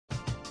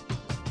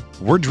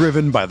We're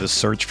driven by the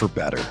search for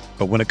better.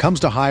 But when it comes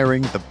to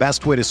hiring, the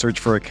best way to search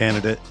for a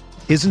candidate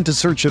isn't to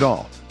search at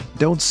all.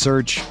 Don't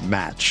search,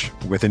 match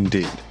with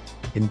Indeed.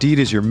 Indeed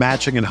is your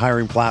matching and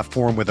hiring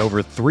platform with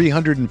over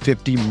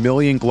 350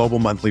 million global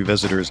monthly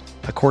visitors,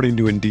 according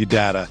to Indeed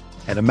data,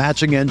 and a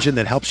matching engine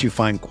that helps you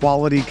find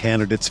quality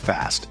candidates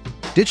fast.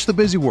 Ditch the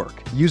busy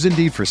work. Use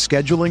Indeed for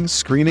scheduling,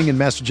 screening, and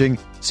messaging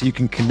so you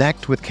can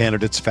connect with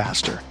candidates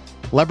faster.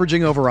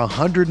 Leveraging over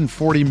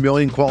 140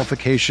 million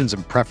qualifications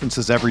and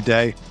preferences every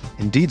day,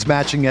 Indeed's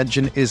matching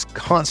engine is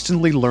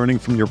constantly learning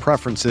from your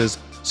preferences,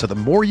 so the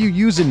more you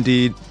use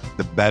Indeed,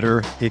 the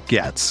better it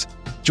gets.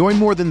 Join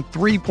more than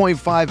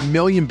 3.5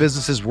 million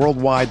businesses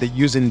worldwide that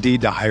use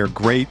Indeed to hire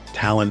great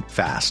talent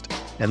fast.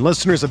 And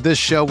listeners of this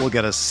show will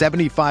get a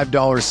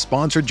 $75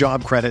 sponsored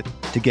job credit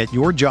to get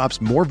your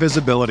jobs more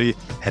visibility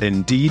at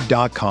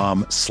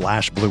Indeed.com/Blue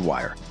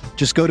Wire.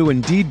 Just go to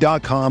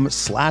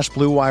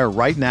Indeed.com/Blue Wire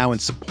right now and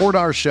support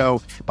our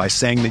show by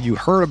saying that you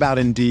heard about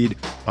Indeed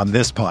on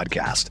this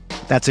podcast.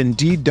 That's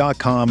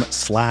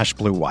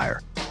Indeed.com/Blue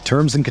Wire.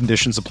 Terms and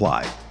conditions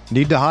apply.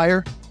 Need to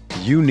hire?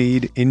 You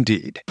need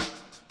Indeed.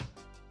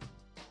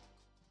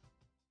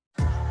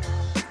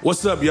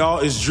 What's up, y'all?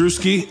 It's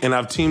Drewski, and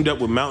I've teamed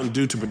up with Mountain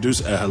Dew to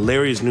produce a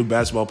hilarious new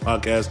basketball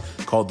podcast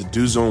called The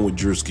Dew Zone with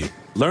Drewski.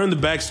 Learn the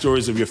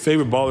backstories of your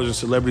favorite ballers and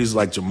celebrities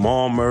like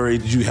Jamal Murray.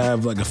 Did you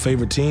have like a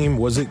favorite team?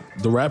 Was it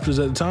the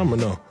Raptors at the time or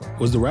no?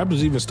 Was the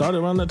Raptors even started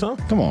around that time?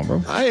 Come on,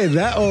 bro. I ain't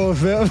that old,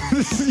 fam.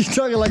 You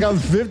talking like I'm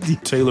 50.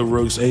 Taylor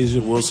Rooks, Asia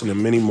Wilson,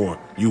 and many more.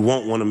 You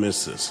won't want to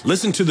miss this.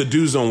 Listen to The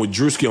Dew Zone with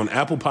Drewski on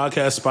Apple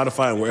Podcasts,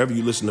 Spotify, and wherever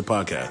you listen to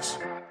podcasts.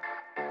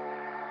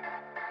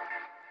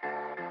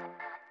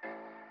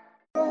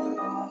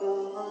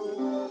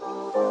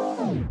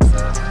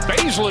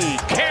 Beasley,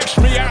 cash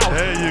me out.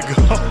 There you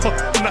go.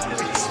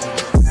 Nice.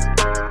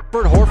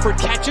 Bert Horford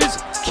catches,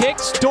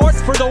 kicks, Dort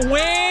for the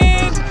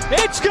win.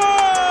 It's good.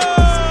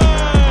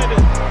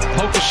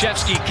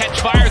 Pokusevski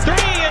catch fire three,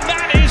 and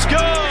that is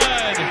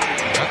good.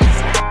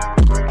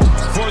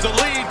 For the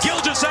lead,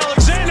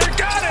 Gilgeous-Alexander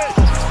got it.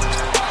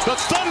 The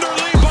Thunder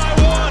lead by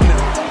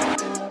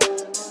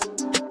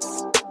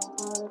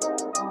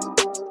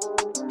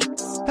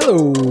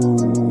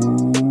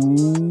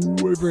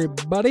 1. Hello,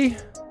 everybody.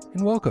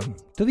 And welcome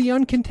to the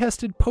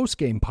Uncontested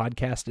Postgame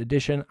Podcast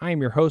edition. I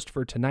am your host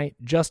for tonight,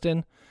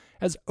 Justin,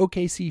 as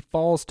OKC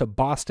falls to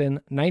Boston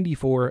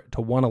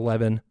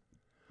 94-111.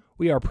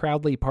 We are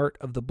proudly part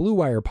of the Blue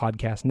Wire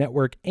Podcast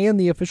Network and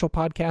the official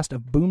podcast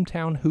of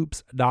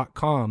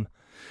BoomtownHoops.com.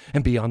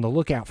 And be on the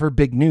lookout for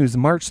big news.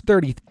 March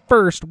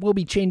 31st, we'll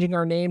be changing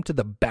our name to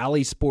the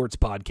Bally Sports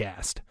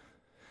Podcast.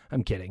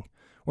 I'm kidding.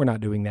 We're not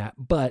doing that,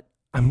 but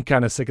I'm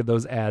kind of sick of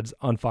those ads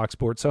on Fox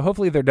Sports, so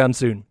hopefully they're done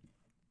soon.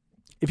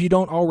 If you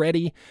don't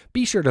already,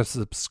 be sure to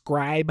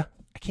subscribe.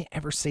 I can't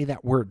ever say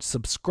that word,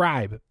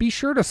 subscribe. Be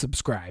sure to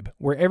subscribe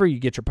wherever you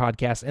get your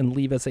podcasts and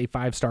leave us a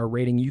 5-star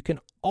rating. You can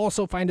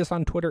also find us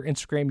on Twitter,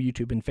 Instagram,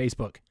 YouTube, and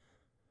Facebook.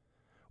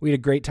 We had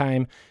a great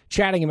time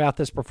chatting about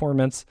this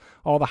performance,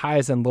 all the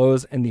highs and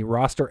lows, and the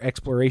roster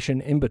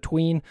exploration in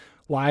between,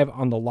 live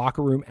on the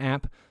Locker Room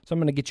app. So I'm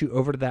going to get you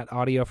over to that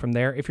audio from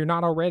there. If you're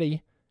not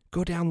already,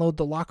 go download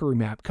the Locker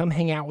Room app. Come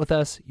hang out with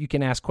us. You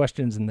can ask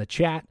questions in the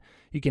chat.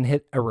 You can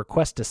hit a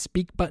request to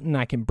speak button.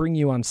 I can bring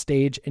you on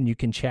stage and you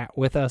can chat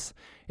with us.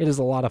 It is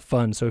a lot of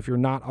fun. So if you're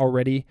not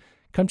already,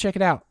 come check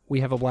it out.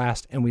 We have a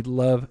blast and we'd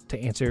love to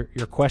answer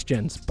your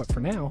questions. But for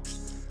now,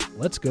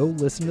 let's go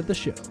listen to the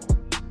show.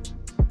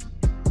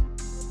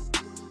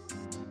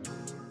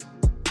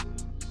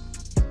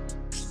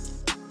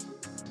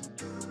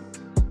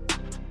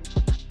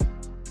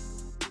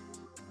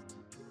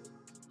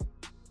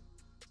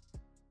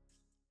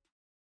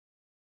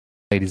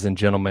 Ladies and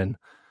gentlemen,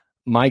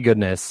 my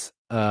goodness,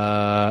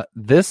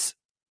 this,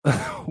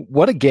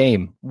 what a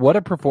game, what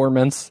a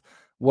performance,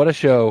 what a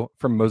show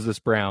from Moses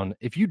Brown.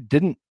 If you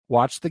didn't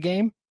watch the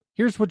game,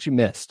 here's what you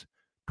missed.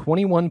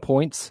 21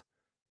 points,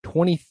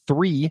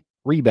 23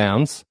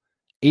 rebounds,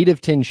 8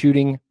 of 10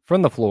 shooting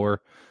from the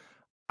floor.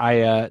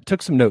 I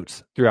took some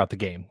notes throughout the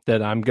game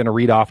that I'm going to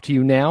read off to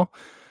you now.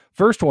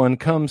 First one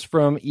comes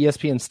from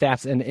ESPN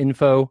Stats and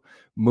Info.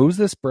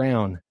 Moses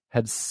Brown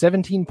had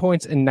 17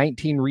 points and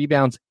 19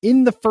 rebounds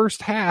in the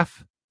first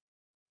half.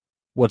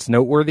 What's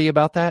noteworthy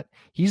about that?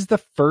 He's the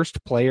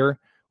first player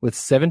with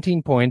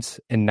 17 points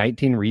and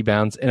 19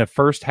 rebounds in a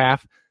first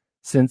half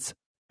since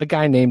a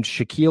guy named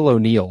Shaquille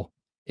O'Neal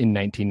in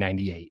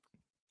 1998.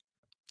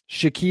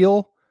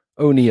 Shaquille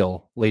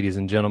O'Neal, ladies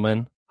and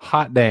gentlemen.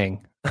 Hot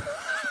dang.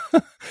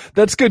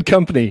 That's good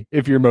company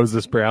if you're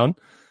Moses Brown.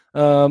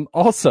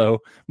 Also,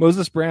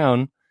 Moses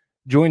Brown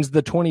joins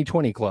the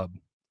 2020 club.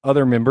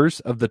 Other members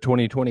of the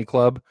 2020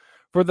 club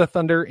for the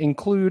Thunder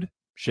include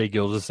Shai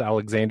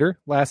Gilgeous-Alexander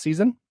last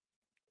season,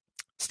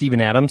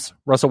 Steven Adams,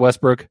 Russell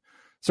Westbrook,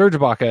 Serge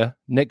Ibaka,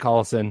 Nick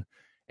Collison,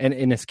 and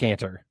Enes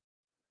Kanter.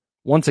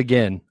 Once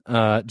again,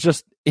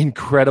 just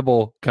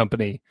incredible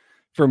company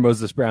for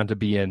Moses Brown to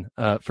be in.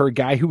 For a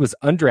guy who was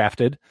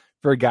undrafted,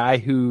 for a guy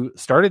who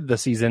started the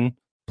season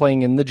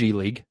playing in the G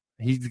League.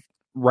 He's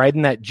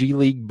riding that G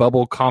League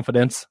bubble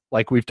confidence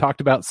like we've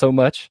talked about so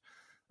much.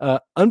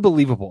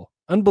 Unbelievable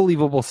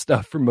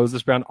stuff from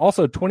Moses Brown.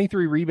 Also,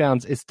 23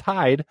 rebounds is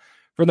tied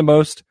for the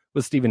most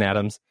with Steven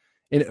Adams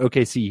in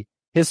OKC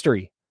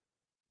history.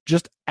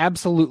 Just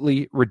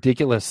absolutely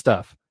ridiculous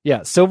stuff.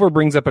 Yeah, Silver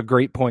brings up a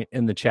great point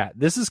in the chat.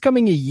 This is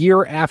coming a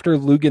year after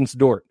Lugens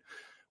Dort,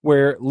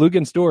 where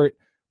Lugens Dort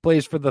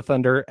plays for the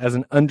Thunder as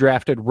an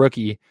undrafted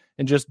rookie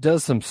and just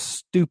does some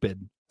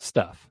stupid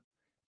stuff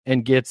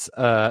and gets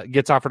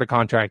offered a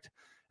contract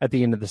at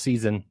the end of the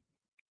season.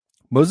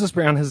 Moses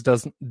Brown has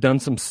done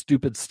some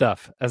stupid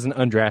stuff as an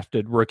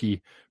undrafted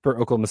rookie for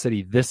Oklahoma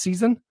City this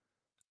season.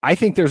 I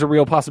think there's a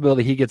real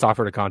possibility he gets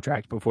offered a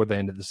contract before the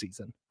end of the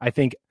season. I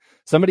think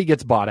somebody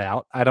gets bought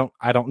out. I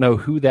don't know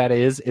who that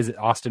is. Is it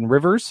Austin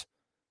Rivers?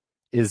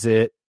 Is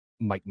it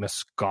Mike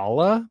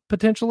Muscala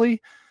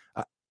potentially?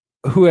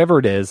 Whoever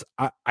it is,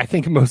 I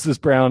think Moses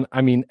Brown,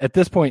 I mean, at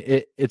this point,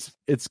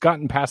 it's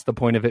gotten past the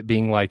point of it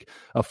being like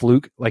a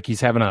fluke, like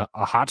he's having a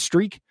hot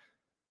streak.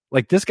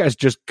 Like, this guy's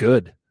just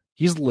good.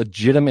 He's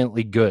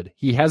legitimately good.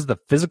 He has the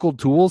physical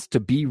tools to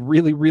be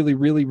really, really,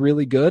 really,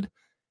 really good,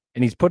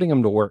 and he's putting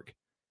them to work.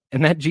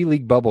 And that G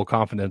League bubble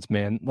confidence,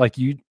 man, like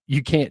you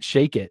can't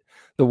shake it.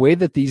 The way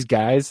that these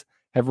guys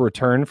have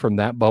returned from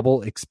that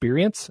bubble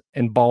experience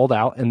and balled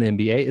out in the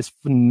NBA is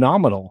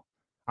phenomenal.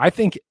 I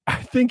think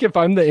if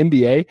I'm the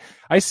NBA,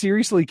 I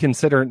seriously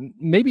consider,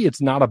 maybe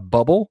it's not a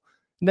bubble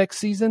next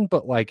season,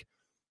 but like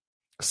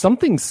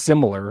something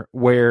similar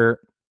where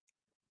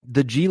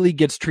the G League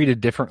gets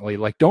treated differently.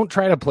 Like, don't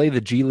try to play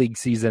the G League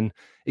season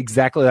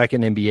exactly like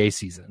an NBA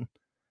season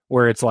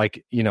where it's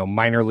like,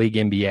 minor league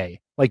NBA.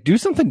 Like, do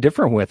something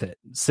different with it.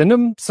 Send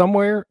them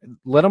somewhere,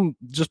 let them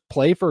just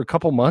play for a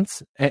couple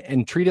months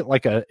and treat it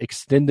like a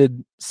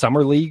extended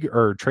summer league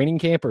or training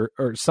camp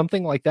or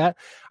something like that.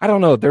 I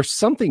don't know. There's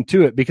something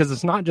to it because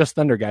it's not just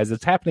Thunder guys.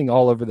 It's happening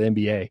all over the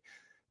NBA.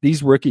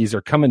 These rookies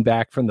are coming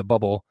back from the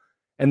bubble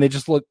and they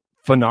just look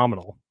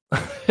phenomenal.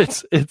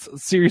 It's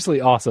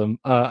seriously awesome.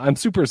 I'm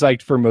super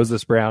psyched for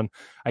Moses Brown.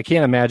 I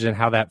can't imagine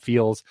how that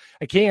feels.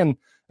 I can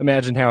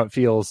imagine how it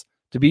feels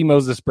to be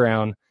Moses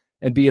Brown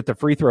and be at the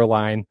free throw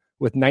line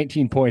with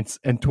 19 points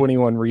and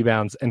 21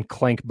 rebounds and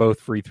clank both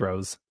free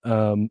throws.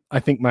 I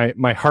think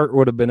my heart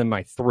would have been in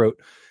my throat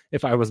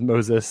if I was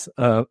Moses.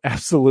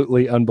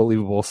 Absolutely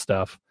unbelievable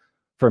stuff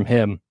from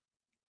him.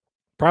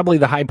 Probably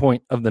the high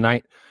point of the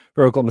night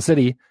for Oklahoma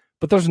City.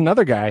 But there's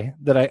another guy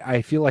that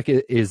I feel like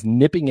is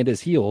nipping at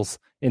his heels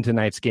in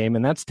tonight's game,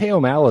 and that's Teo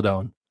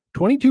Maledon.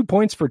 22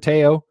 points for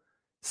Teo,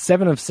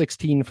 7 of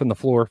 16 from the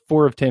floor,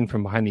 4 of 10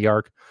 from behind the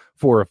arc,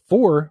 4 of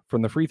 4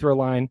 from the free throw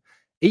line,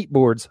 8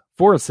 boards,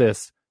 4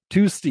 assists,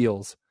 2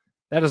 steals.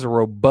 That is a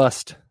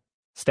robust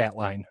stat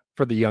line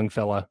for the young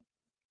fella.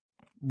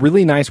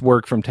 Really nice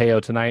work from Teo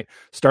tonight,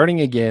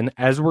 starting again,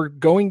 as we're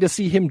going to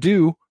see him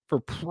do for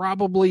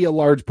probably a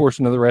large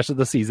portion of the rest of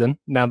the season,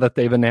 now that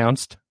they've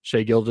announced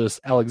Shai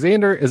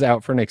Gilgeous-Alexander is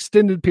out for an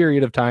extended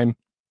period of time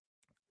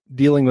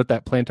dealing with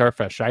that plantar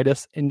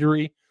fasciitis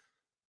injury.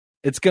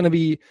 It's going to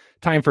be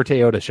time for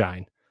Teo to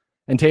shine.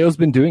 And Teo's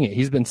been doing it.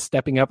 He's been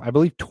stepping up. I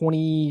believe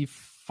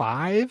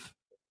 25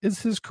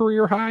 is his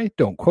career high.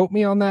 Don't quote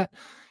me on that.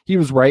 He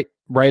was right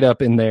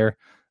up in there.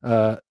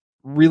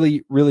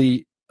 Really,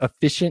 really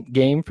efficient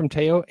game from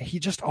Teo. He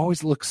just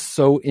always looks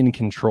so in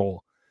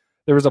control.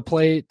 There was a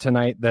play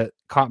tonight that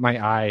caught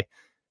my eye.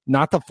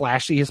 Not the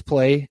flashiest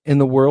play in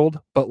the world,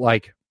 but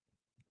like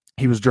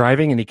he was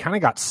driving and he kind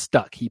of got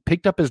stuck. He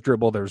picked up his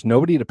dribble. There was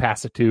nobody to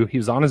pass it to. He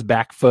was on his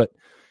back foot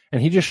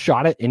and he just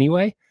shot it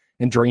anyway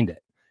and drained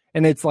it.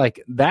 And it's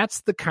like,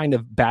 that's the kind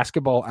of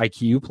basketball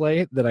IQ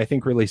play that I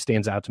think really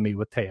stands out to me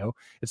with Teo.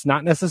 It's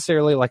not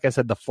necessarily, like I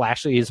said, the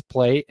flashiest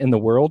play in the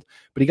world,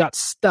 but he got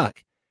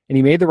stuck and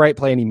he made the right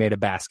play and he made a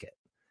basket.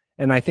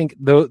 And I think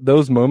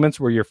those moments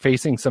where you're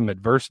facing some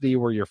adversity,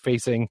 where you're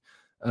facing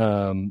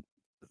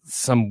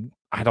some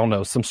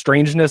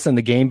strangeness in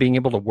the game, being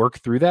able to work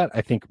through that,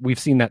 I think we've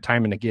seen that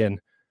time and again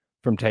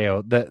from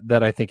Teo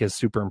that I think is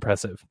super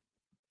impressive.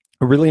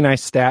 A really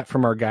nice stat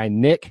from our guy,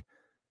 Nick.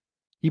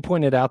 He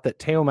pointed out that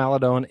Teo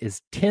Maledon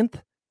is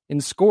 10th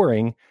in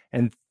scoring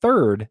and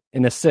 3rd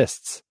in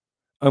assists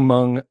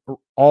among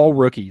all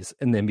rookies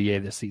in the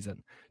NBA this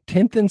season.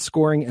 10th in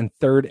scoring and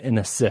 3rd in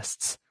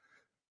assists.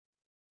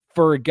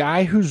 For a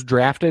guy who's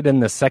drafted in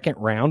the second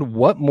round,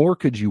 what more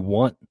could you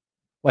want?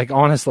 Like,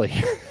 honestly,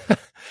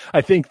 I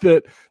think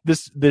that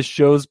this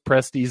shows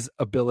Presti's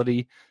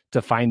ability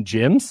to find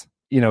gems.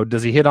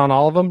 Does he hit on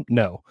all of them?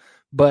 No.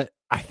 But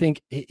I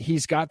think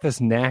he's got this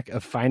knack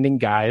of finding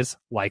guys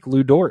like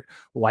Lou Dort,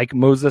 like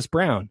Moses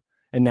Brown,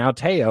 and now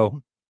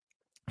Teo,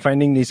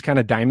 finding these kind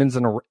of diamonds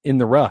in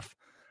the rough.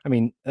 I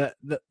mean,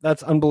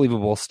 that's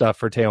unbelievable stuff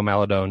for Teo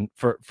Maledon,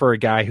 for a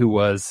guy who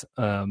was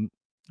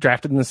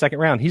drafted in the second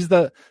round. He's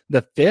the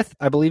 5th,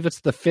 I believe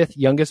it's the 5th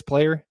youngest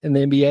player in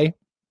the NBA,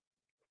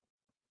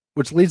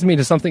 which leads me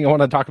to something I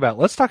want to talk about.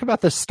 Let's talk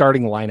about the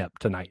starting lineup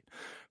tonight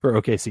for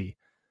OKC.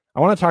 I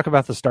want to talk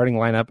about the starting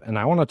lineup, and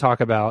I want to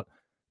talk about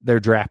their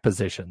draft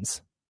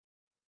positions.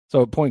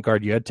 So at point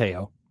guard, you had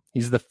Teo.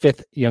 He's the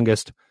 5th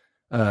youngest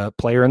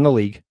player in the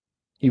league.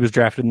 He was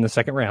drafted in the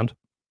second round.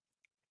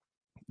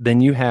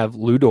 Then you have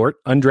Lou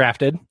Dort,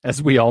 undrafted,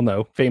 as we all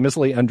know,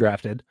 famously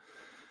undrafted.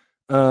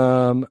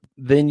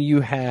 Then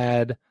you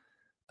had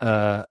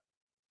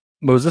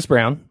Moses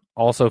Brown,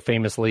 also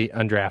famously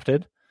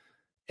undrafted.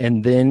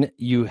 And then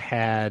you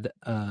had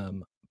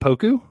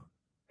Poku.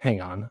 Hang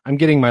on. I'm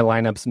getting my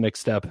lineups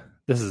mixed up.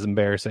 This is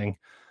embarrassing.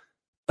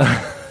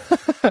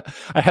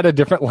 I had a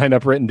different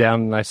lineup written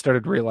down, and I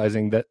started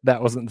realizing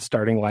that wasn't the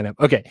starting lineup.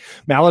 Okay.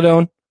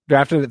 Maladone,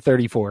 drafted at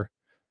 34.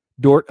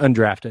 Dort,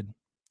 undrafted.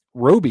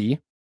 Roby,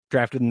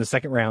 drafted in the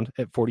second round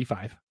at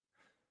 45.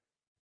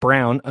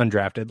 Brown,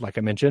 undrafted, like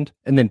I mentioned.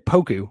 And then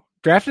Poku,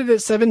 drafted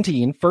at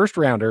 17, first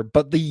rounder,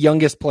 but the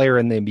youngest player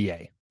in the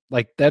NBA.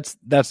 Like, that's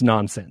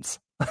nonsense.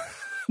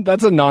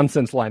 That's a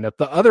nonsense lineup.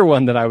 The other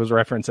one that I was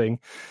referencing,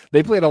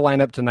 they played a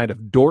lineup tonight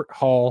of Dort,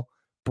 Hall,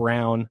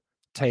 Brown,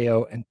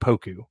 Teo, and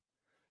Poku.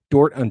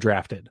 Dort,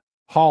 undrafted.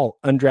 Hall,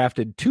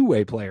 undrafted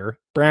two-way player.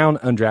 Brown,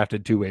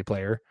 undrafted two-way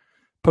player.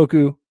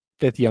 Poku,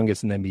 fifth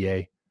youngest in the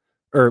NBA.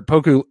 Or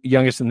Poku,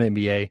 youngest in the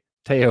NBA.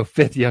 Teo,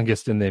 fifth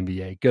youngest in the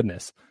NBA.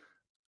 Goodness.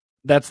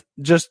 That's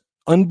just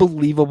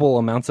unbelievable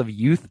amounts of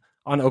youth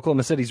on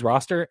Oklahoma City's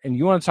roster. And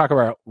you want to talk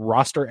about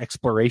roster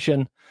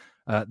exploration?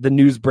 The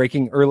news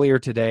breaking earlier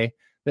today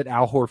that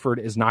Al Horford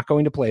is not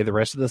going to play the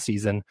rest of the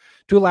season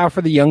to allow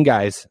for the young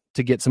guys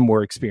to get some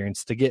more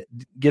experience, to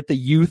get the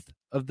youth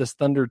of this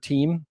Thunder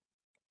team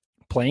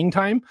playing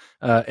time.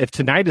 If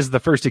tonight is the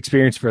first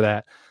experience for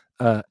that,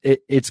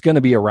 it's going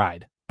to be a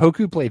ride.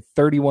 Poku played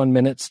 31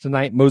 minutes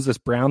tonight. Moses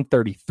Brown,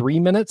 33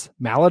 minutes.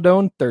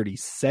 Maladone,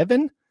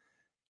 37.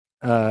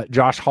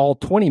 Josh Hall,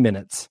 20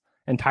 minutes.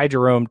 And Ty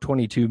Jerome,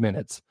 22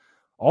 minutes.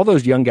 All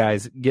those young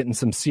guys getting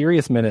some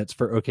serious minutes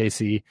for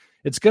OKC.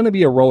 It's going to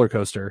be a roller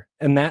coaster.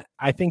 And that,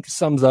 I think,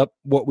 sums up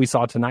what we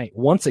saw tonight.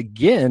 Once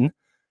again,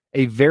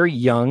 a very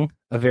young,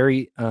 a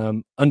very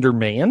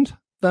undermanned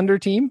Thunder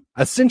team,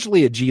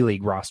 essentially a G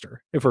League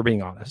roster, if we're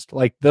being honest.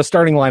 Like, the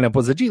starting lineup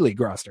was a G League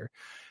roster.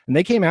 And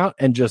they came out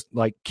and just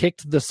like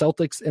kicked the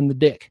Celtics in the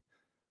dick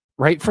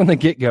right from the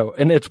get-go.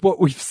 And it's what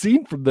we've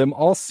seen from them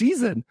all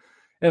season.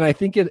 And I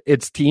think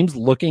it's teams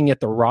looking at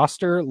the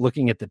roster,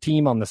 looking at the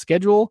team on the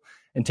schedule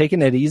and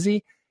taking it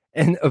easy.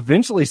 And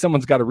eventually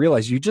someone's got to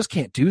realize you just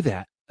can't do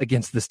that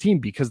against this team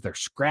because they're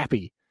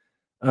scrappy.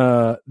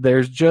 They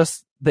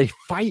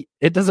fight.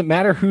 It doesn't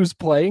matter who's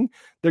playing.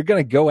 They're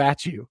going to go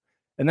at you.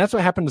 And that's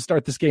what happened to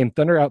start this game.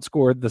 Thunder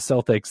outscored the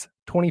Celtics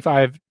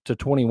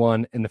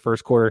 25-21 in the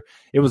first quarter.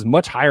 It was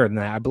much higher than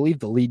that. I believe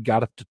the lead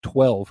got up to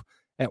 12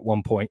 at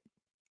one point.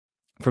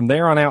 From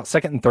there on out,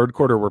 second and third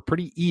quarter were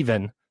pretty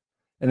even.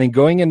 And then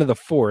going into the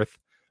fourth,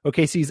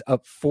 OKC's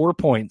up 4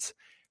 points,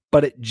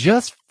 but it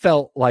just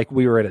felt like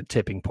we were at a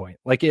tipping point.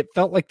 Like, it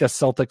felt like the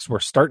Celtics were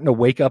starting to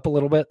wake up a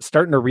little bit,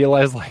 starting to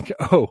realize like,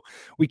 oh,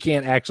 we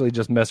can't actually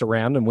just mess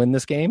around and win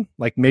this game.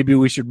 Like, maybe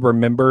we should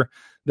remember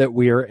that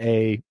we're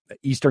a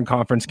Eastern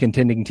Conference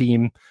contending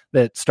team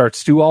that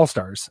starts 2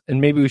 All-Stars,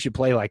 and maybe we should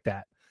play like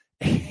that.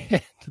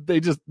 And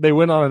they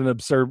went on an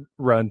absurd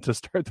run to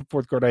start the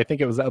fourth quarter. I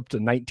think it was up to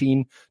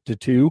 19-2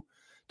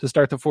 to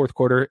start the fourth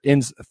quarter,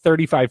 ends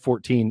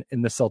 35-14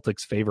 in the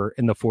Celtics' favor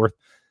in the fourth.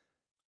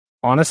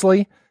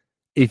 Honestly,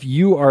 if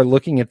you are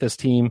looking at this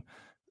team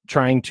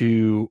trying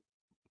to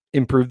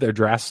improve their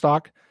draft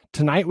stock,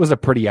 tonight was a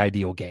pretty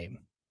ideal game.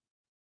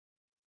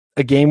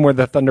 A game where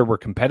the Thunder were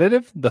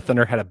competitive. The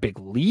Thunder had a big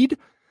lead.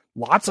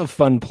 Lots of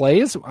fun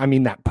plays. I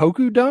mean, that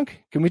Poku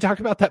dunk. Can we talk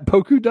about that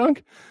Poku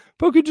dunk?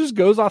 Poku just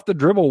goes off the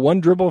dribble, one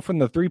dribble from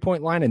the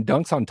three-point line and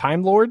dunks on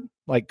Time Lord.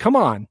 Like, come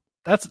on.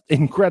 That's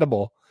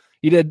incredible.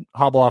 He did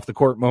hobble off the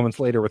court moments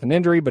later with an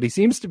injury, but he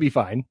seems to be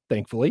fine,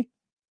 thankfully.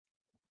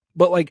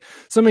 But like,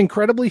 some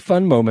incredibly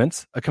fun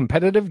moments, a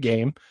competitive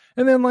game,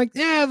 and then like,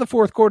 the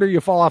fourth quarter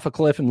you fall off a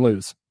cliff and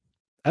lose.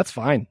 That's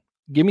fine.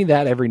 Give me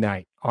that every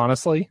night.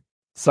 Honestly,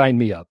 sign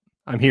me up.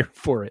 I'm here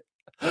for it.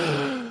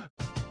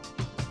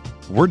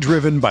 We're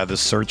driven by the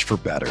search for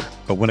better.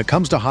 But when it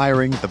comes to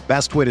hiring, the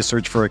best way to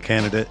search for a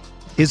candidate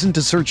isn't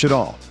to search at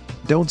all.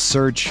 Don't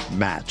search,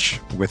 match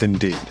with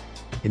Indeed.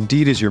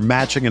 Indeed is your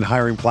matching and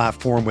hiring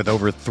platform with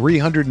over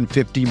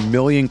 350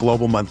 million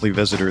global monthly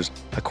visitors,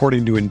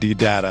 according to Indeed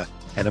data,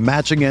 and a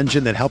matching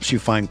engine that helps you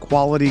find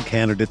quality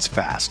candidates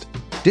fast.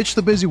 Ditch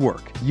the busy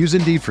work. Use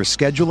Indeed for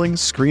scheduling,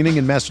 screening,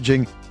 and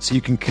messaging so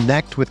you can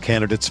connect with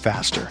candidates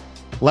faster.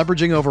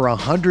 Leveraging over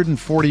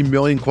 140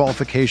 million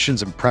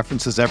qualifications and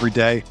preferences every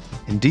day,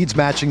 Indeed's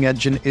matching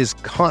engine is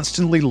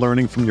constantly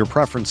learning from your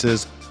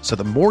preferences, so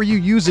the more you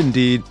use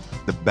Indeed,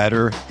 the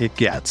better it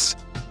gets.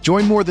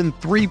 Join more than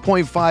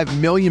 3.5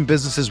 million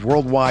businesses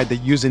worldwide that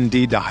use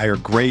Indeed to hire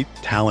great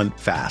talent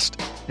fast.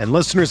 And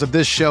listeners of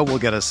this show will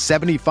get a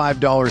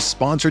 $75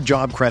 sponsored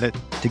job credit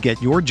to get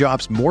your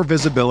jobs more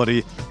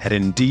visibility at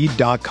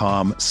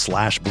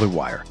Indeed.com/Blue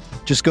Wire.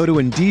 Just go to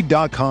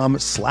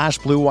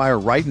Indeed.com/Blue Wire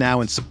right now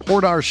and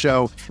support our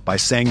show by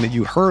saying that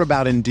you heard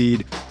about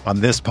Indeed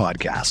on this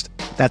podcast.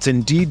 That's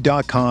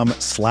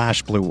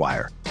Indeed.com/Blue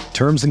Wire.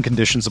 Terms and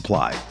conditions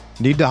apply.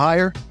 Need to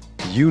hire?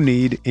 You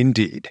need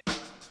Indeed.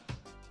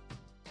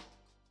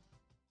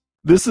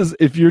 This is,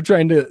 if you're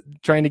trying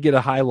to get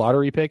a high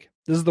lottery pick,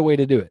 this is the way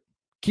to do it.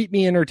 Keep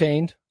me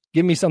entertained.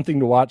 Give me something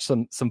to watch,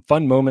 some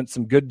fun moments,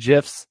 some good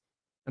GIFs,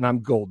 and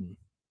I'm golden.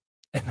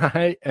 And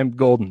I am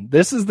golden.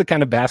 This is the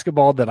kind of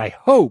basketball that I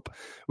hope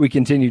we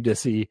continue to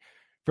see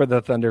for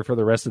the Thunder for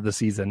the rest of the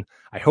season.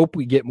 I hope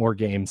we get more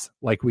games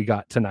like we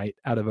got tonight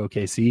out of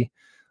OKC.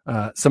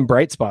 Some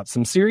bright spots,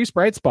 some serious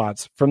bright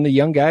spots from the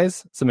young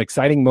guys, some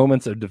exciting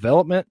moments of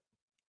development,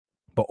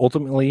 but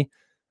ultimately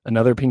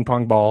another ping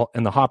pong ball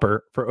in the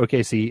hopper for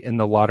OKC in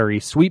the lottery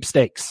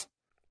sweepstakes.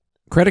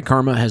 Credit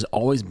Karma has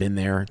always been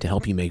there to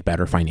help you make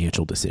better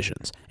financial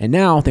decisions. And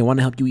now they want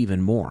to help you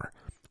even more.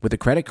 With the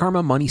Credit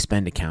Karma Money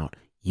Spend account,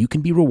 you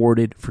can be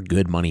rewarded for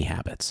good money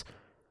habits.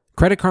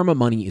 Credit Karma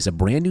Money is a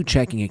brand new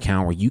checking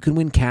account where you can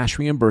win cash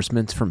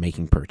reimbursements for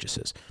making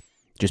purchases.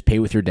 Just pay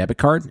with your debit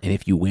card, and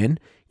if you win,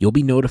 you'll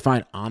be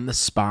notified on the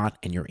spot,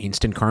 and your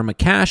Instant Karma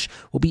cash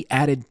will be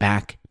added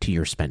back to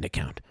your spend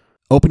account.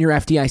 Open your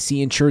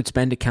FDIC insured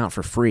spend account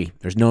for free.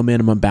 There's no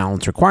minimum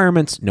balance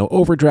requirements, no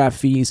overdraft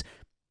fees,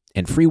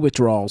 and free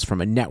withdrawals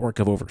from a network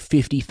of over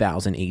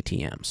 50,000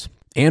 ATMs.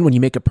 And when you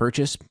make a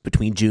purchase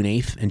between June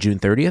 8th and June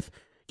 30th,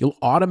 you'll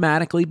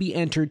automatically be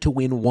entered to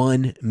win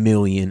 $1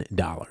 million.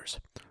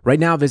 Right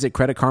now, visit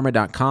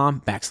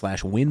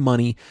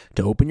creditkarma.com/winmoney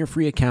to open your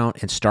free account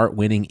and start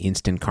winning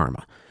instant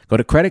karma. Go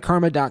to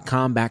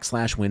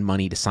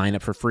creditkarma.com/winmoney to sign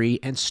up for free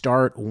and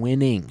start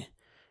winning.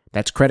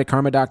 That's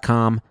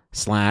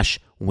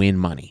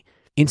creditkarma.com/winmoney.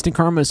 Instant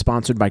Karma is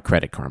sponsored by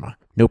Credit Karma.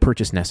 No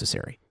purchase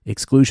necessary.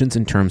 Exclusions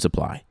and terms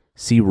apply.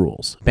 See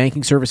rules.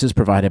 Banking services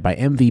provided by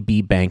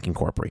MVB Bank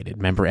Incorporated.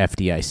 Member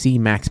FDIC.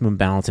 Maximum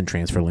balance and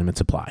transfer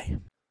limits apply.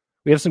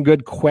 We have some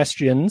good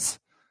questions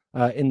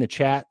in the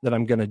chat that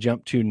I'm going to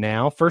jump to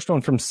now. First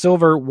one from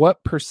Silver.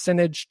 What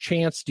percentage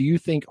chance do you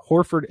think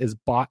Horford is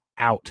bought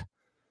out?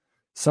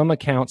 Some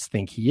accounts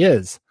think he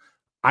is.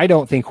 I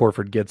don't think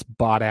Horford gets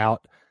bought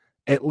out,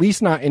 at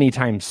least not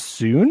anytime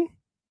soon.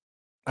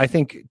 I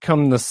think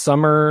come the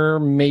summer,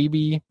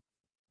 maybe,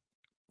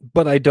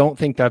 but I don't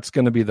think that's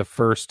going to be the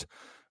first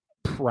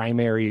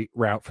primary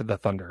route for the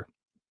Thunder.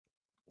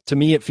 To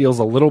me, it feels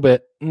a little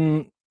bit,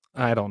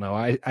 I don't know.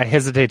 I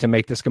hesitate to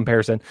make this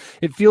comparison.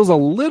 It feels a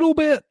little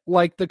bit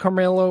like the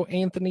Carmelo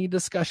Anthony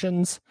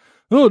discussions.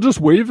 Oh,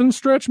 just wave and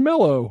stretch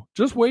Melo.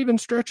 Just wave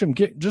and stretch him.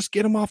 Just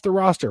get him off the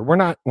roster. We're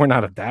not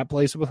at that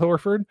place with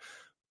Horford,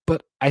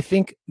 but I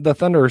think the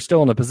Thunder are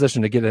still in a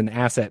position to get an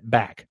asset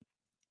back.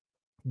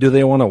 Do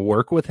they want to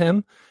work with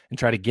him and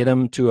try to get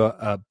him to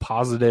a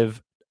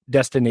positive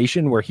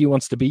destination where he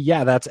wants to be?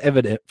 Yeah, that's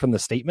evident from the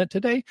statement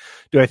today.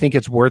 Do I think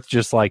it's worth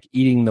just like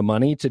eating the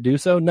money to do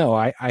so? No,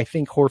 I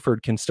think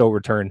Horford can still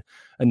return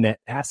a net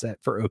asset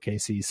for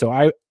OKC.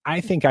 So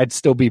I think I'd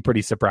still be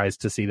pretty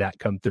surprised to see that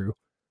come through.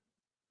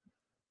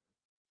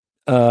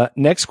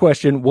 Next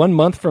question. 1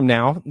 month from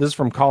now, this is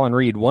from Colin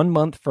Reed. 1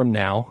 month from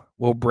now,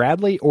 will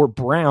Bradley or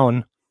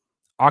Brown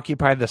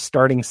occupy the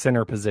starting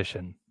center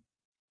position?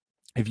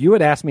 If you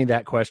had asked me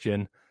that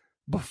question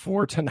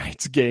before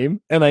tonight's game,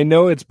 and I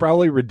know it's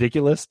probably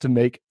ridiculous to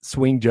make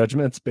swing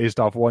judgments based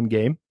off one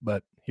game,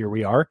 but here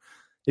we are.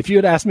 If you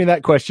had asked me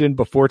that question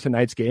before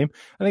tonight's game,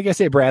 I think I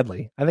say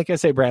Bradley. I think I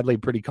say Bradley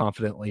pretty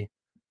confidently.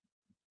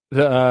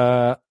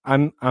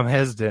 I'm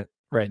hesitant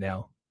right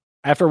now.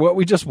 After what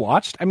we just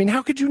watched, I mean,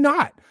 how could you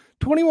not?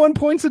 21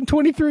 points and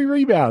 23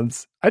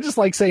 rebounds. I just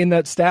like saying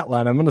that stat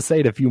line. I'm going to say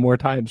it a few more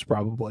times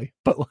probably,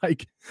 but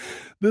like,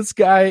 this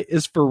guy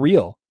is for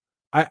real.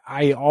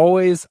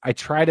 I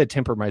try to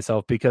temper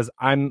myself because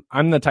I'm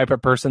the type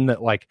of person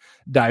that like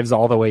dives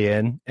all the way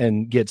in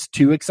and gets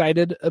too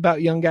excited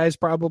about young guys.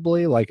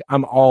 Probably like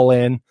I'm all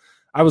in.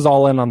 I was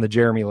all in on the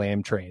Jeremy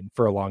Lamb train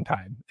for a long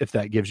time, if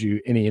that gives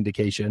you any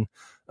indication.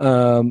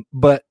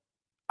 But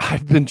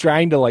I've been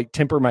trying to like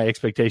temper my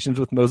expectations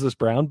with Moses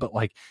Brown, but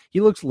like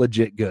he looks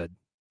legit good.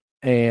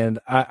 And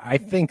I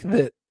think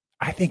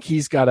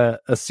he's got a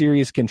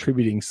serious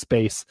contributing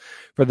space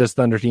for this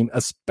Thunder team,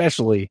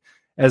 especially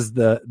as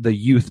the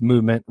youth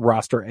movement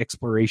roster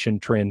exploration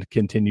trend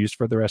continues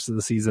for the rest of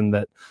the season.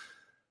 That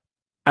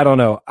I don't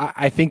know.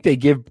 I think they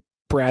give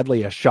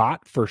Bradley a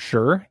shot for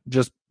sure,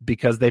 just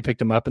because they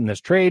picked him up in this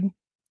trade.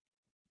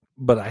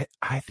 But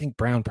I think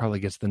Brown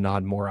probably gets the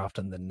nod more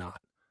often than not.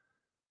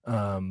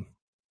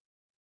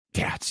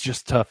 Yeah, it's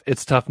just tough.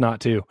 It's tough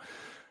not to.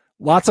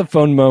 Lots of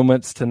fun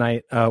moments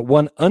tonight.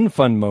 One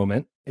unfun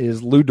moment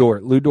is Lou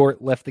Dort. Lou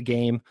Dort left the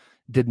game,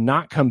 did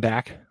not come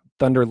back.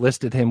 Thunder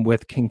listed him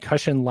with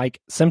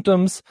concussion-like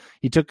symptoms.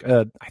 He took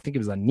I think it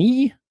was a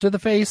knee to the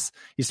face.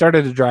 He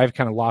started to drive,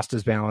 kind of lost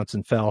his balance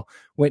and fell,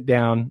 went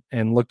down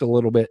and looked a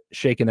little bit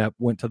shaken up,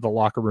 went to the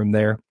locker room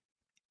there.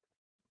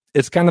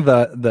 It's kind of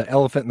the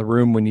elephant in the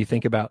room when you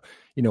think about,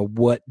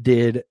 what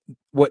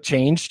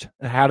changed?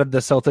 How did the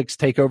Celtics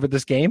take over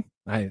this game?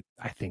 I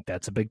think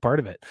that's a big part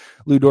of it.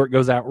 Lou Dort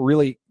goes out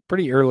really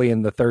pretty early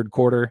in the third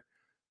quarter.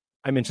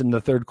 I mentioned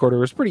the third quarter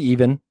was pretty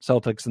even,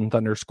 Celtics and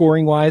Thunder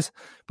scoring wise,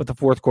 but the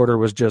fourth quarter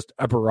was just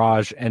a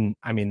barrage. And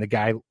I mean, the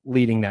guy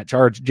leading that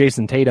charge,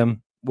 Jason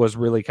Tatum, was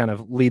really kind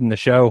of leading the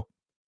show.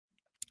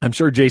 I'm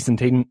sure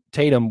Jason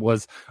Tatum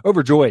was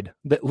overjoyed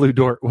that Lou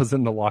Dort was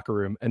in the locker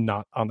room and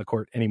not on the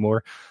court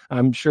anymore.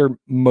 I'm sure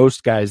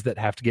most guys that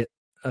have to get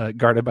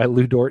guarded by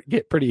Lou Dort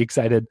get pretty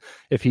excited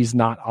if he's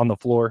not on the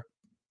floor.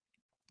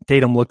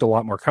 Tatum looked a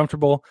lot more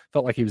comfortable,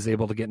 felt like he was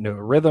able to get into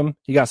a rhythm.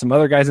 He got some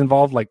other guys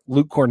involved, like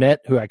Luke Cornett,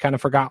 who I kind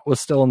of forgot was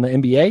still in the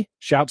NBA.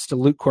 Shouts to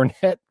Luke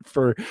Cornett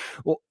for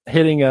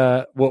hitting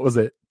what was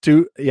it?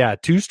 Two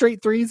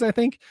straight threes, I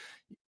think.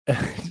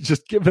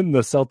 Just giving the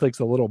Celtics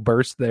a little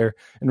burst there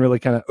and really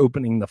kind of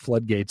opening the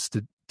floodgates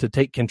to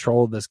take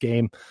control of this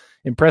game.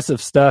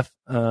 Impressive stuff.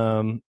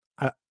 I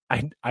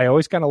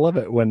always kind of love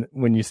it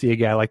when you see a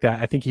guy like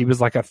that. I think he was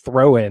like a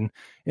throw-in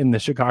in the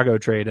Chicago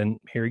trade, and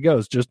here he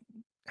goes. Just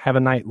have a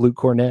night, Luke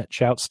Cornett.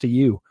 Shouts to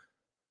you.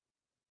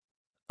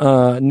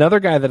 Another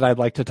guy that I'd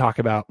like to talk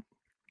about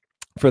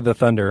for the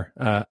Thunder,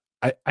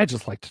 I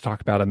just like to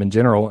talk about him in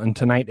general, and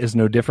tonight is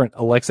no different.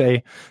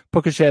 Alexei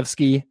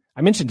Pokusevsky.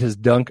 I mentioned his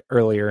dunk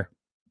earlier,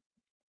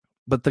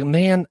 but the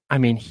man, I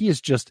mean, he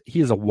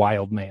is a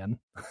wild man.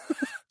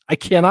 I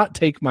cannot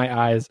take my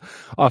eyes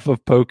off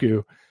of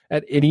Poku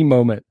at any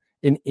moment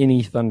in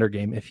any Thunder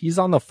game. If he's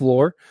on the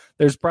floor,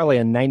 there's probably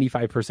a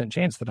 95%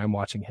 chance that I'm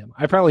watching him.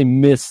 I probably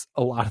miss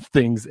a lot of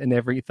things in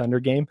every Thunder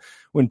game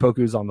when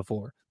Poku's on the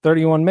floor.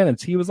 31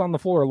 minutes, he was on the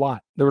floor a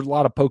lot. There was a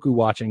lot of Poku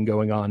watching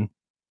going on.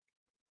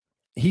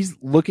 He's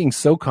looking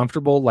so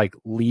comfortable, like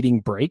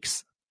leading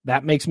breaks.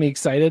 That makes me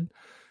excited.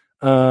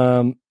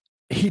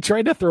 He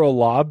tried to throw a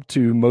lob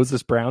to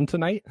Moses Brown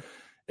tonight,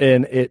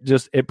 and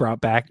it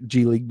brought back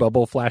G League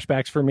bubble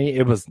flashbacks for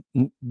me.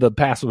 The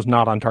pass was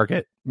not on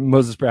target.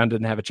 Moses Brown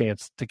didn't have a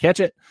chance to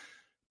catch it,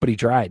 but he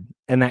tried,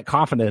 and that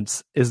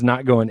confidence is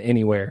not going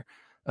anywhere.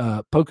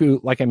 Poku,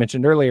 like I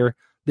mentioned earlier,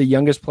 the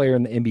youngest player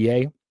in the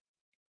NBA.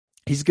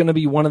 He's going to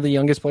be one of the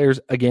youngest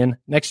players again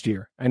next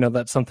year. I know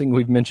that's something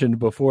we've mentioned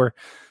before,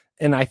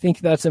 and I think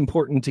that's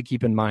important to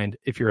keep in mind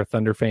if you're a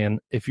Thunder fan.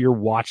 If you're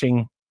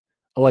watching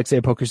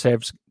Alexei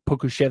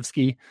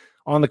Pokusevsky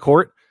on the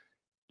court,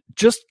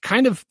 just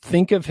kind of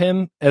think of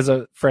him as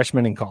a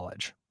freshman in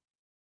college.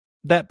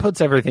 That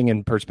puts everything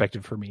in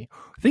perspective for me.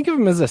 Think of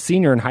him as a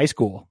senior in high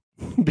school,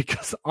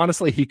 because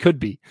honestly, he could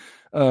be.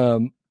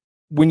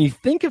 When you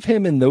think of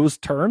him in those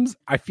terms,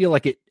 I feel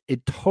like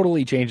it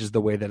totally changes the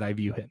way that I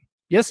view him.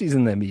 Yes, he's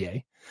in the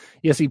NBA.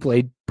 Yes, he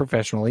played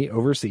professionally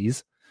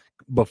overseas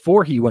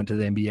before he went to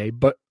the NBA.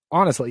 But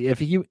honestly, if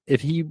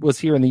he was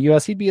here in the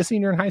U.S., he'd be a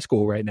senior in high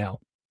school right now.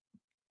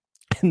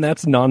 And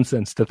that's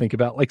nonsense to think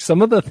about. Like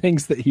some of the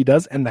things that he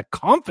does and the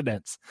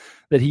confidence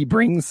that he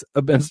brings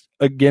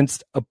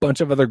against a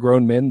bunch of other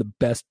grown men, the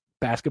best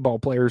basketball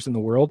players in the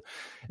world,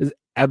 is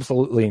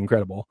absolutely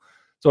incredible.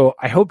 So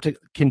I hope to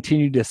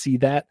continue to see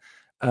that.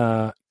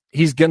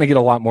 He's going to get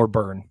a lot more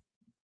burn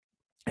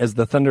as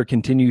the Thunder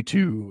continue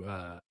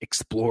to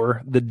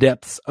explore the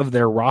depths of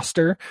their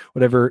roster,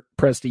 whatever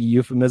Presti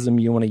euphemism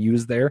you want to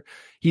use there.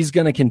 He's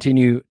going to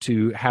continue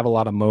to have a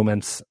lot of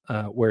moments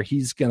where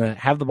he's going to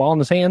have the ball in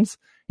his hands.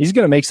 He's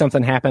going to make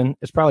something happen.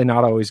 It's probably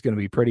not always going to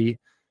be pretty,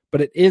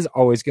 but it is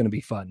always going to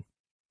be fun.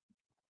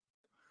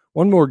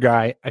 One more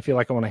guy I feel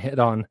like I want to hit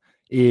on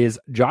is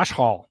Josh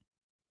Hall.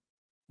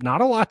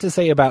 Not a lot to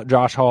say about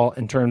Josh Hall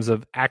in terms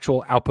of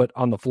actual output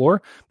on the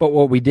floor, but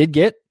what we did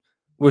get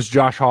was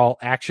Josh Hall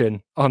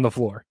action on the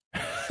floor.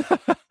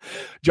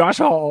 Josh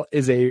Hall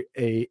is a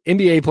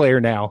NBA player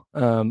now.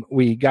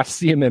 We got to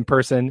see him in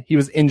person. He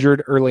was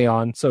injured early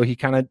on, so he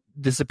kind of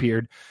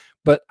disappeared.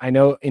 But I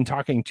know in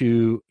talking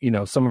to,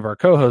 some of our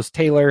co-hosts,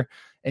 Taylor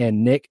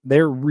and Nick,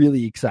 they're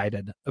really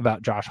excited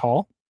about Josh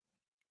Hall.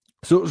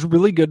 So it was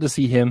really good to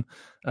see him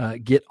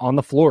get on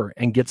the floor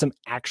and get some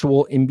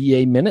actual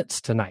NBA minutes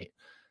tonight.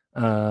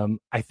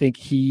 I think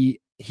he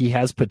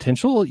has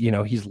potential.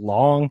 He's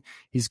long.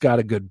 He's got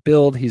a good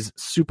build. He's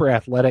super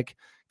athletic,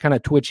 kind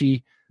of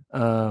twitchy.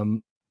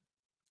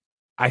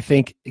 I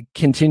think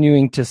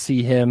continuing to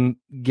see him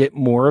get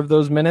more of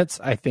those minutes,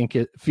 I think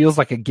it feels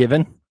like a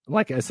given.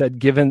 Like I said,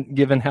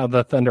 given how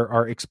the Thunder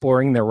are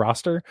exploring their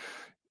roster,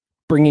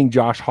 bringing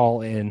Josh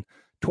Hall in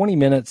 20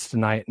 minutes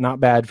tonight, not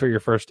bad for your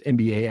first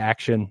NBA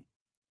action.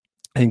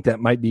 I think that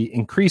might be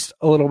increased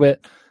a little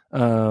bit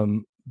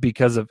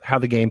because of how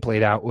the game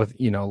played out with,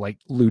 like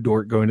Lou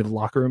Dort going to the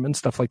locker room and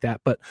stuff like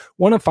that. But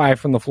 1 of 5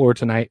 from the floor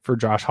tonight for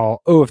Josh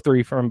Hall, 0 of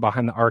 3 from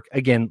behind the arc.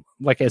 Again,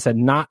 like I said,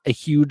 not a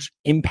huge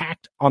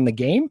impact on the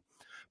game,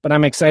 but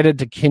I'm excited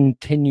to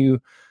continue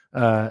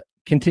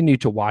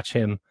to watch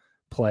him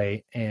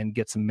play and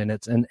get some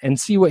minutes and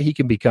see what he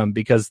can become,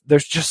 because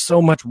there's just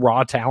so much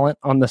raw talent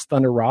on this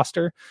Thunder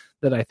roster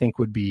that I think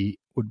would be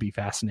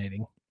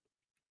fascinating.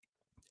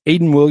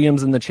 Aiden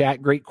Williams in the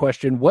chat, great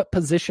question. What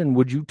position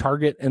would you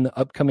target in the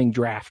upcoming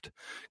draft?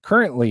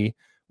 Currently,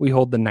 we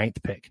hold the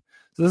 9th pick.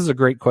 So this is a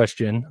great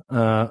question.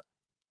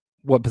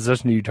 What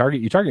position do you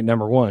target? You target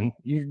number 1.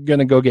 You're going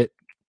to go get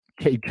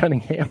Cade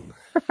Cunningham.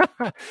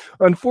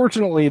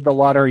 Unfortunately, the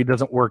lottery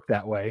doesn't work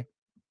that way.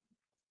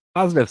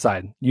 Positive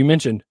side, you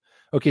mentioned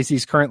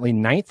OKC's currently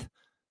 9th.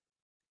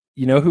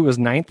 You know who was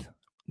 9th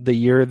the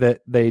year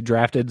that they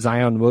drafted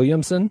Zion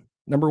Williamson,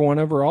 number 1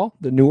 overall?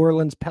 The New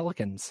Orleans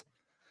Pelicans.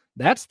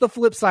 That's the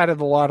flip side of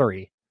the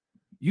lottery.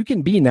 You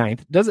can be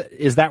ninth.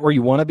 Is that where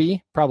you want to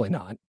be? Probably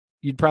not.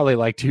 You'd probably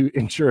like to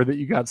ensure that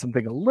you got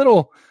something a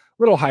little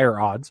higher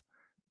odds.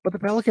 But the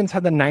Pelicans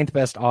had the ninth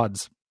best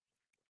odds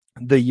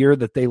the year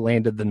that they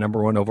landed the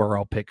number 1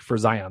 overall pick for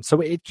Zion.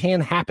 So it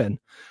can happen.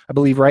 I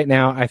believe right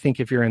now, I think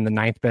if you're in the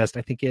ninth best,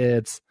 I think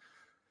it's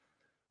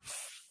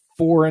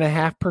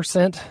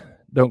 4.5%.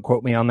 Don't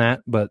quote me on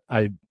that, but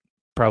I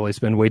probably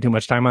spend way too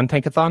much time on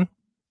Tankathon.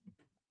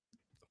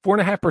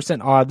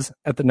 4.5% odds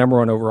at the number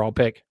 1 overall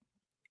pick.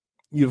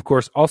 You, of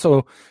course,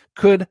 also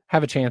could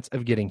have a chance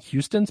of getting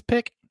Houston's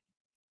pick.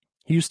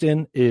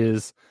 Houston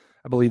is,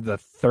 I believe, the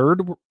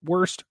 3rd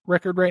worst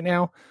record right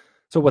now.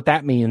 So what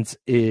that means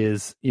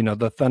is,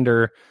 the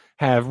Thunder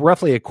have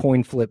roughly a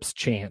coin flip's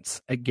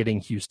chance at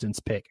getting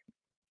Houston's pick,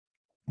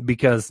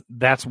 because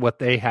that's what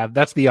they have.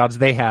 That's the odds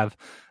they have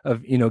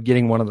of,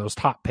 getting one of those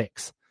top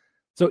picks.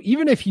 So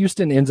even if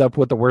Houston ends up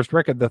with the worst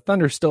record, the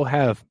Thunder still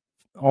have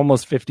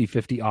almost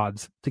 50-50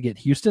 odds to get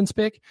Houston's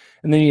pick.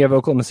 And then you have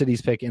Oklahoma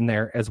City's pick in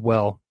there as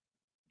well.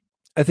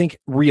 I think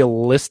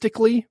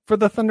realistically for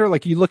the Thunder,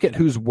 like you look at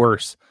who's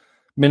worse,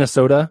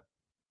 Minnesota,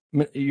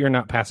 you're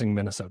not passing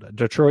Minnesota.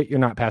 Detroit, you're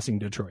not passing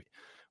Detroit.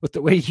 With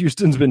the way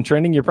Houston's been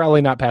trending, you're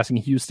probably not passing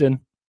Houston.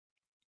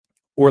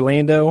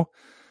 Orlando,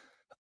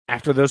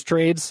 after those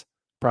trades,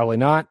 probably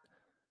not.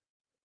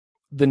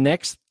 The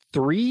next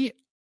 3,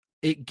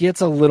 it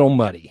gets a little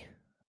muddy.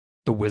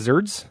 The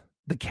Wizards,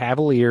 the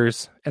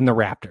Cavaliers, and the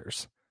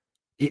Raptors.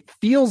 It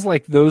feels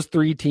like those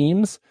 3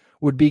 teams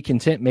would be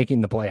content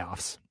making the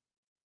playoffs.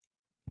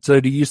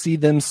 So do you see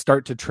them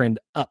start to trend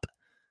up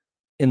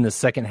in the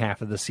second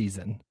half of the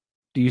season?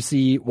 Do you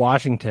see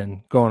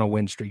Washington go on a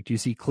win streak? Do you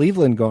see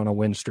Cleveland go on a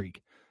win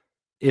streak?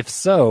 If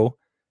so,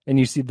 and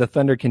you see the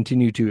Thunder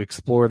continue to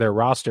explore their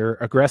roster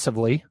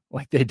aggressively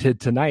like they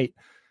did tonight,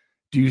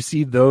 do you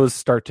see those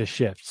start to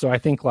shift? So I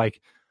think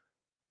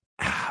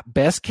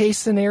best case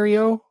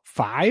scenario,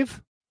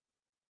 5.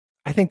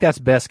 I think that's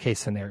best case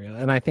scenario.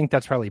 And I think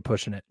that's probably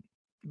pushing it,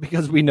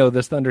 because we know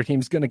this Thunder team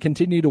is going to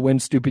continue to win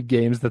stupid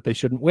games that they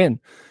shouldn't win.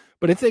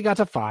 But if they got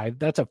to 5,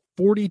 that's a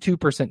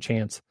 42%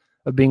 chance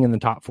of being in the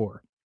top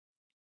 4.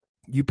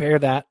 You pair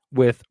that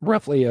with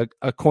roughly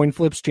a coin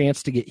flip's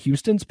chance to get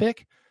Houston's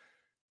pick.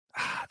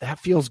 That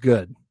feels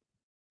good.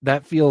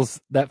 That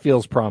feels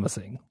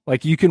promising.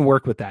 Like you can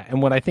work with that.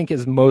 And what I think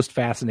is most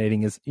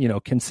fascinating is,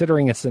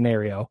 considering a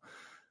scenario,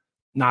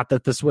 not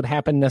that this would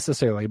happen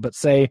necessarily, but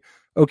say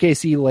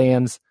OKC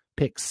lands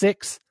pick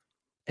 6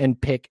 and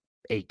pick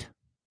 8,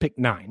 pick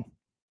 9,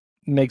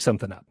 make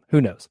something up.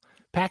 Who knows?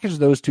 Package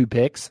those 2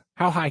 picks.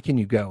 How high can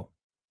you go?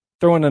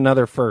 Throw in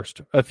another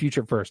first, a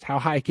future first. How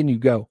high can you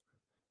go?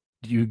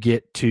 Do you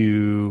get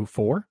to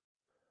 4?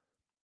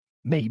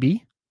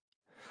 Maybe.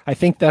 I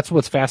think that's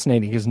what's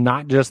fascinating, is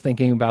not just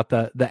thinking about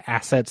the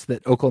assets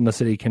that Oklahoma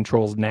City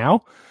controls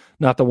now,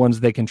 not the ones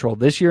they control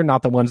this year,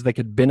 not the ones they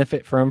could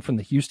benefit from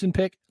the Houston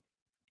pick,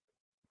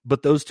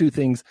 but those 2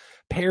 things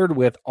paired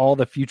with all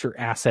the future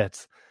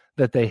assets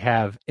that they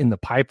have in the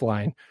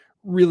pipeline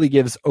really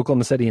gives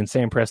Oklahoma City and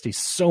Sam Presti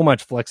so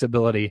much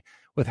flexibility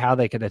with how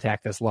they could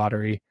attack this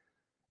lottery.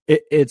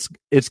 It's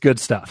good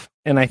stuff.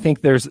 And I think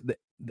there's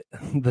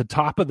the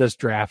top of this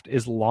draft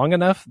is long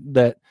enough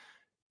that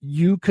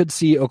you could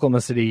see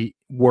Oklahoma City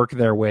work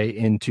their way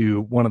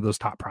into one of those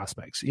top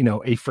prospects,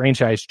 a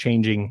franchise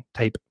changing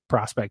type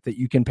prospect that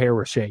you can pair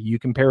with Shea, you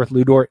can pair with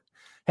Lou Dort.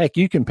 Heck,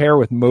 you can pair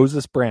with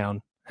Moses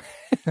Brown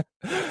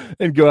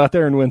and go out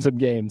there and win some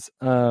games.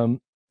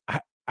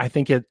 I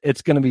think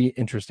it's going to be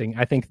interesting.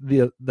 I think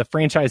the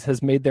franchise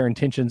has made their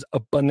intentions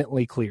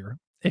abundantly clear.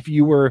 If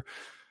you were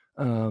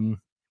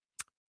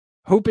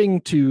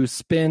hoping to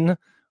spin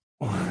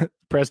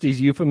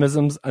Presti's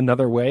euphemisms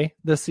another way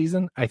this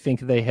season, I think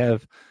they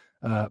have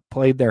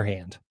played their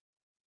hand.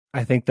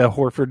 I think the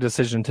Horford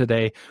decision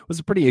today was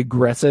a pretty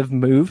aggressive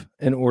move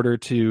in order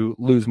to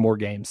lose more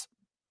games.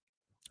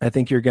 I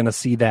think you're going to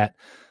see that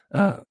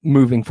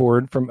moving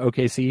forward from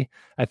OKC.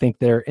 I think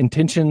their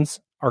intentions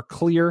are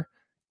clear,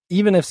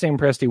 even if Sam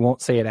Presti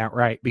won't say it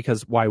outright,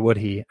 because why would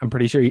he? I'm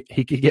pretty sure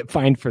he could get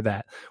fined for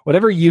that.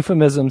 Whatever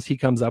euphemisms he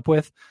comes up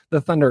with,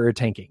 the Thunder are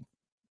tanking.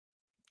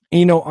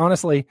 And,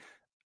 honestly,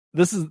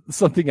 this is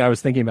something I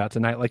was thinking about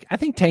tonight. Like, I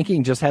think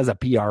tanking just has a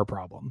PR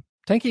problem.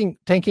 Tanking,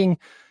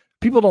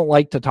 people don't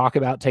like to talk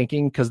about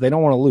tanking because they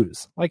don't want to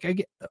lose. Like, I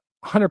get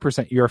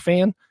 100%. You're a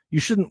fan. You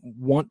shouldn't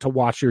want to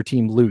watch your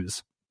team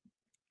lose.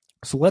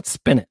 So let's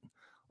spin it.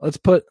 Let's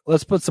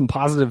put some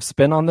positive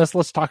spin on this.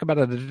 Let's talk about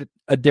it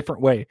a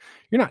different way.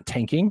 You're not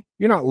tanking.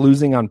 You're not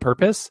losing on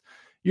purpose.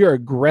 You're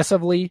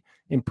aggressively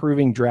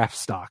improving draft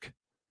stock.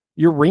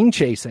 You're ring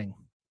chasing.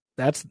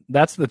 That's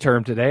the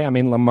term today. I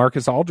mean,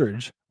 LaMarcus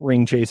Aldridge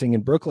ring chasing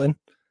in Brooklyn.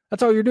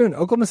 That's all you're doing.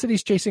 Oklahoma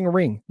City's chasing a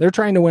ring. They're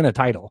trying to win a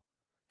title.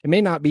 It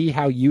may not be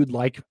how you'd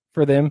like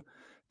for them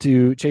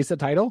to chase a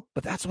title,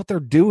 but that's what they're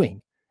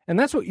doing. And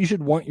that's what you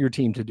should want your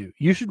team to do.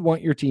 You should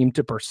want your team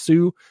to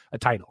pursue a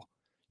title.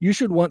 You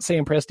should want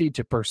Sam Presti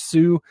to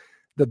pursue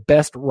the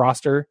best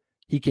roster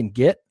he can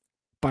get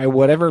by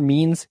whatever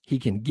means he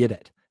can get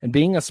it. And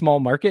being a small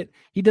market,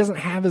 he doesn't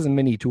have as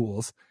many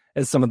tools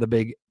as some of the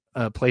big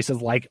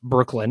places like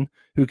Brooklyn,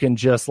 who can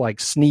just like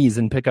sneeze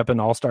and pick up an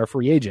all-star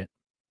free agent.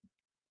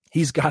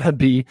 He's got to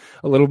be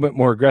a little bit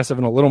more aggressive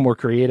and a little more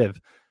creative.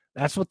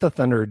 That's what the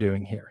Thunder are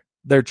doing here.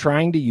 They're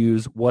trying to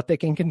use what they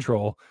can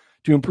control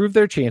to improve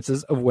their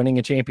chances of winning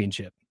a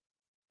championship.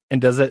 And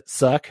does it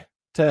suck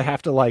to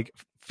have to like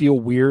feel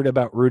weird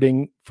about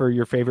rooting for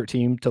your favorite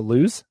team to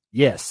lose?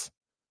 Yes.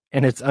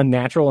 And it's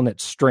unnatural and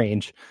it's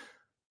strange,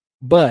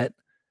 but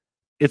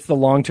it's the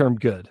long-term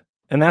good.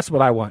 And that's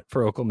what I want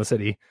for Oklahoma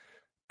City.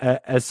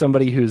 As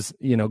somebody who's,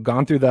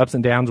 gone through the ups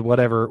and downs,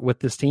 whatever, with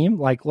this team,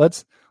 like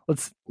let's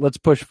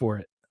push for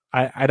it.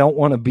 I don't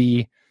want to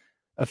be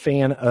a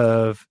fan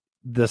of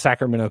the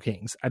Sacramento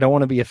Kings. I don't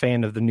want to be a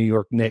fan of the New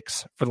York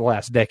Knicks for the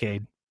last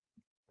decade.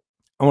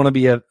 I want to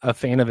be a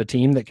fan of a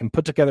team that can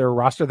put together a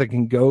roster that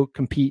can go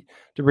compete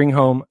to bring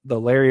home the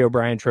Larry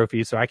O'Brien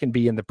trophy so I can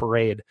be in the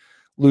parade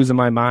losing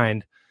my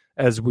mind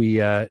as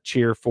we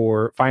cheer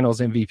for finals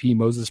MVP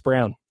Moses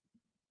Brown.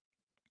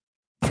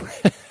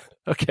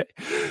 Okay,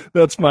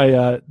 that's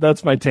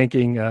my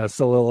tanking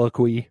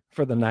soliloquy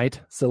for the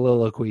night.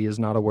 Soliloquy is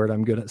not a word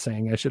I'm good at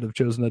saying. I should have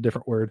chosen a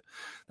different word.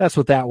 That's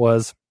what that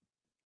was.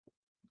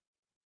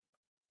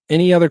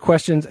 Any other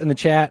questions in the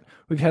chat?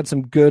 We've had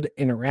some good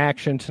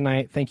interaction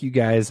tonight. Thank you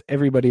guys,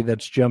 everybody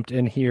that's jumped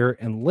in here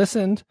and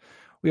listened.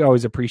 We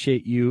always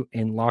appreciate you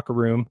in Locker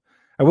Room.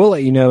 I will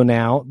let you know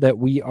now that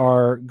we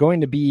are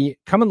going to be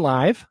coming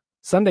live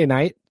Sunday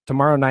night,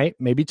 tomorrow night,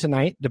 maybe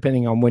tonight,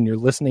 depending on when you're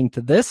listening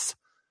to this,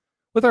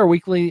 with our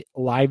weekly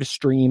live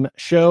stream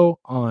show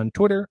on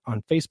Twitter,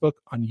 on Facebook,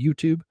 on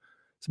YouTube.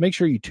 So make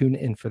sure you tune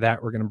in for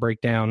that. We're going to break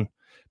down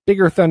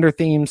bigger Thunder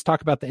themes,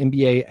 talk about the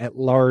NBA at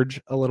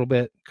large a little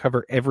bit,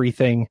 cover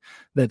everything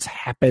that's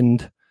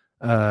happened,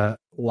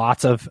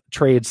 lots of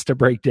trades to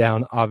break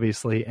down,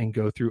 obviously, and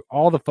go through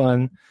all the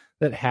fun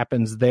that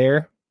happens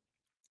there.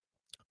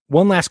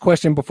 One last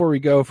question before we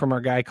go from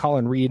our guy,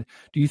 Colin Reed.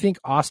 Do you think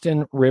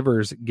Austin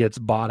Rivers gets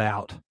bought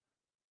out?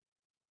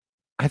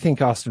 I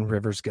think Austin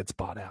Rivers gets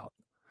bought out.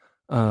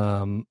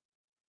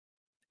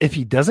 If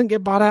he doesn't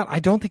get bought out, I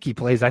don't think he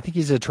plays. I think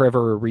he's a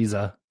Trevor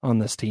Ariza on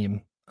this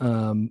team.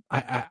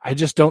 I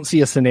just don't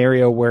see a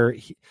scenario where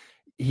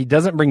he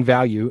doesn't bring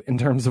value in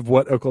terms of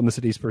what Oklahoma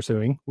City is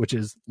pursuing, which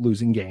is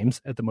losing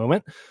games at the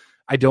moment.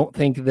 I don't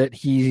think that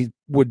he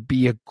would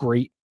be a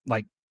great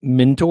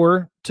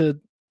mentor to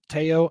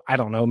Teo. I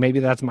don't know.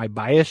 Maybe that's my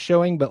bias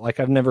showing, but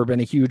I've never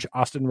been a huge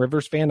Austin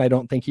Rivers fan. I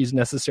don't think he's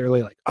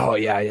necessarily oh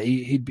yeah,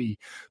 he'd be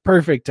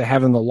perfect to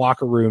have in the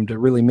locker room to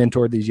really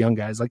mentor these young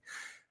guys.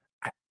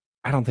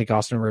 I don't think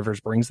Austin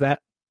Rivers brings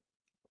that.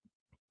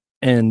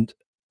 And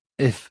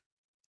if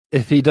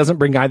he doesn't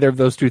bring either of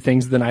those two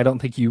things, then I don't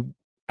think you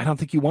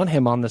want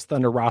him on this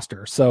Thunder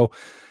roster. So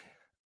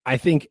I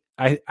think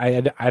I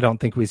don't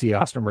think we see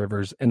Austin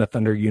Rivers in a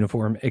Thunder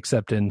uniform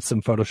except in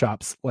some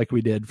Photoshops like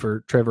we did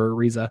for Trevor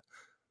Ariza.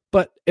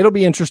 But it'll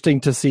be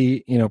interesting to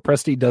see.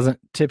 Presti doesn't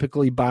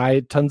typically buy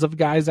tons of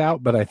guys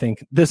out, but I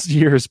think this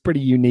year is pretty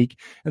unique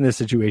and this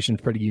situation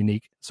is pretty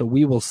unique. So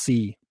we will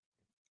see.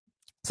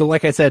 So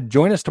like I said,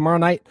 join us tomorrow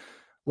night,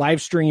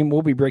 live stream.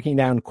 We'll be breaking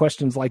down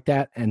questions like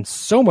that and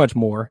so much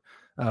more.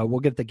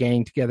 We'll get the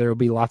gang together. It'll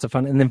be lots of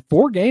fun. And then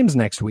 4 games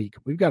next week.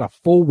 We've got a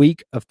full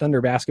week of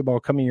Thunder basketball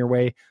coming your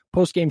way.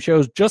 Post-game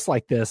shows just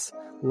like this,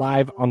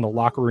 live on the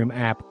Locker Room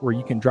app, where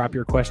you can drop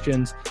your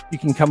questions. You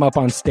can come up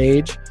on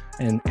stage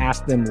and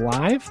ask them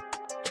live.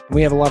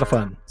 We have a lot of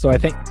fun. So I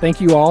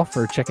thank you all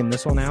for checking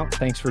this one out.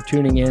 Thanks for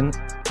tuning in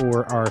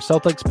for our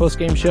Celtics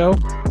post-game show.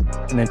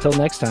 And until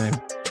next time,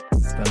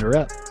 Thunder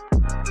up.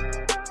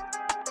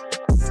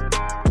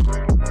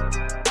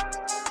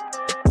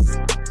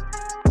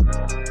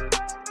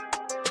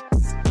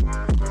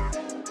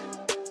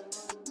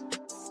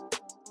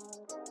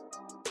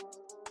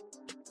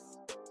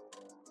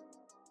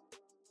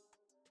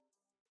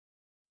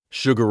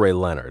 Sugar Ray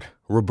Leonard,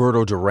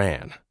 Roberto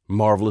Duran,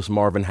 Marvelous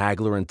Marvin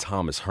Hagler, and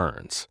Thomas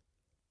Hearns.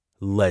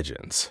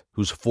 Legends,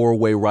 whose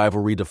 4-way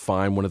rivalry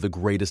defined one of the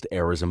greatest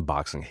eras in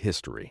boxing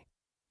history.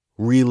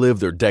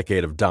 Relive their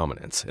decade of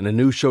dominance in a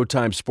new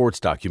Showtime sports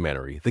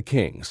documentary, The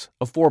Kings,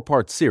 a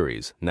 4-part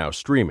series now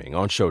streaming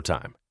on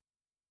Showtime.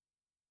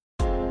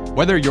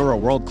 Whether you're a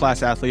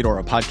world-class athlete or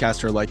a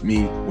podcaster like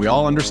me, we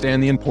all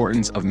understand the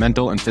importance of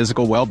mental and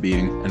physical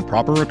well-being and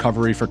proper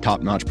recovery for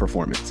top-notch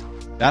performance.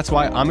 That's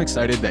why I'm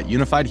excited that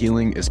Unified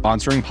Healing is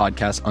sponsoring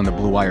podcasts on the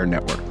Blue Wire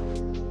Network.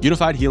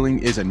 Unified Healing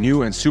is a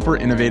new and super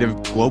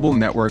innovative global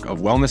network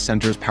of wellness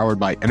centers powered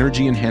by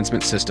Energy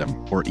Enhancement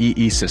System, or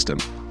EE System.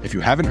 If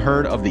you haven't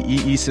heard of the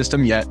EE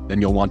System yet, then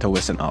you'll want to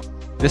listen up.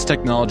 This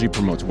technology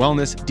promotes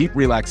wellness, deep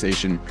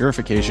relaxation,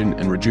 purification,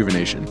 and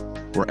rejuvenation.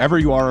 Wherever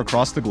you are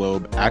across the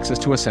globe, access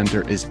to a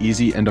center is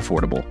easy and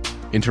affordable.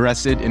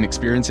 Interested in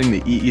experiencing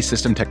the EE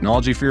System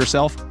technology for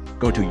yourself?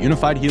 Go to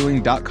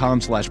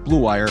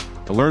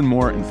unifiedhealing.com/bluewire to learn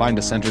more and find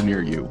a center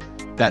near you.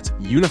 That's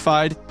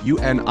unified,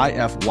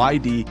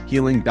 UNIFYD,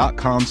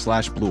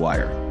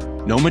 healing.com/bluewire.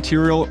 No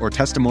material or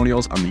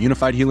testimonials on the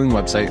Unified Healing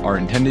website are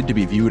intended to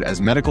be viewed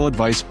as medical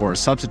advice or a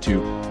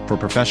substitute for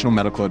professional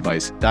medical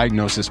advice,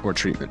 diagnosis, or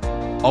treatment.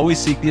 Always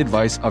seek the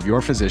advice of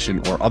your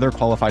physician or other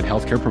qualified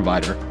healthcare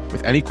provider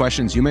with any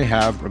questions you may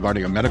have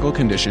regarding a medical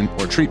condition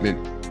or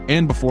treatment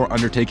and before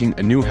undertaking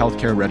a new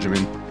healthcare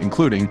regimen,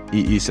 including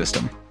EE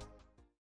system.